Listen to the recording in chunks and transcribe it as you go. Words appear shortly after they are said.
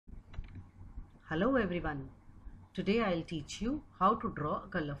Hello everyone. Today I'll teach you how to draw a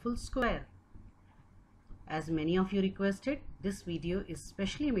colorful square. As many of you requested, this video is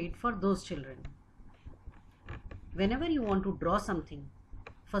specially made for those children. Whenever you want to draw something,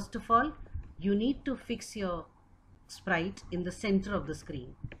 first of all, you need to fix your sprite in the center of the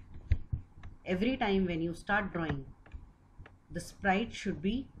screen. Every time when you start drawing, the sprite should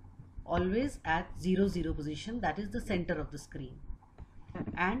be always at 0, 0 position, that is the center of the screen.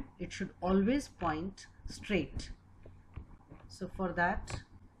 And it should always point straight. So for that,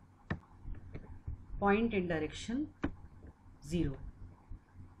 point in direction 0.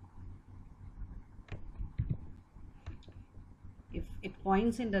 If it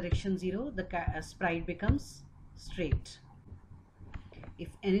points in direction 0, the sprite becomes straight. If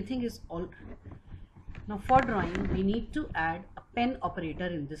anything is all now for drawing, we need to add a pen operator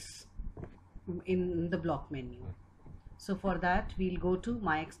in the block menu. So for that, we'll go to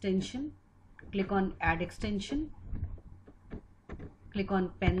My Extension, click on Add Extension, click on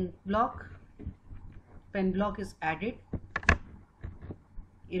Pen Block. Pen block is added.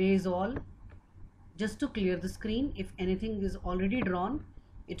 Erase all, just to clear the screen. If anything is already drawn,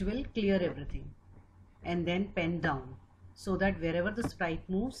 it will clear everything. And then pen down, so that wherever the sprite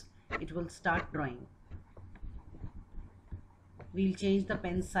moves, it will start drawing. We'll change the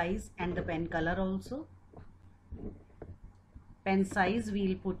pen size and the pen color also. Pen size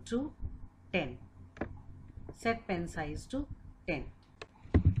we'll put to 10. Set pen size to 10.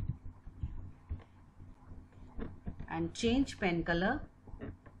 And change pen color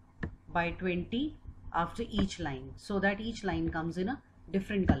by 20 after each line, so that each line comes in a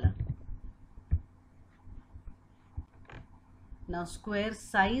different color. Now square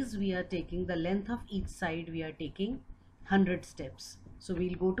size, we are taking the length of each side, we are taking 100 steps. So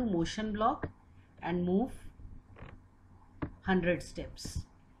we'll go to motion block and move 100 steps.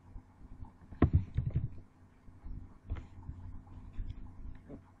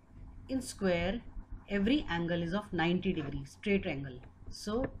 In square, every angle is of 90 degrees, straight angle.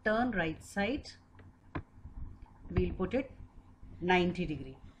 So turn right side, we'll put it 90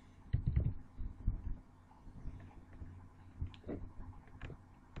 degree.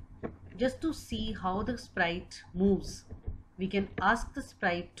 Just to see how the sprite moves, we can ask the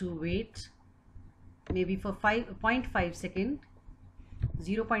sprite to wait maybe for 0.5 second,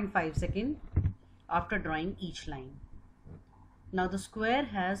 0.5 second after drawing each line. Now the square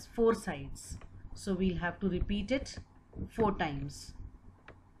has 4 sides, so we'll have to repeat it 4 times.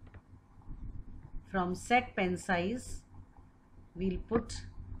 From set pen size, we'll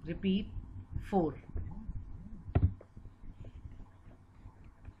repeat 4.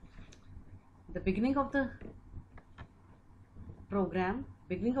 The beginning of the program,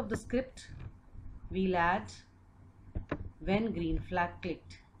 beginning of the script, we'll add when green flag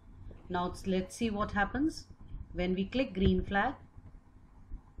clicked. Now let's see what happens. When we click green flag,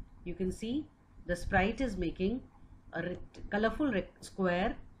 you can see the sprite is making a colorful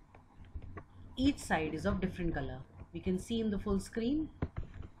square. Each side is of different color. We can see in the full screen.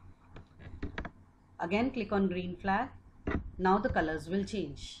 Again click on green flag. Now the colors will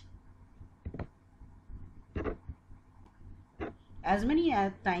change. As many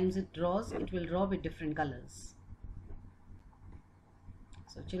times it draws, it will draw with different colors.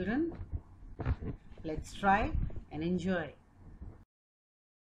 So children, let's try and enjoy.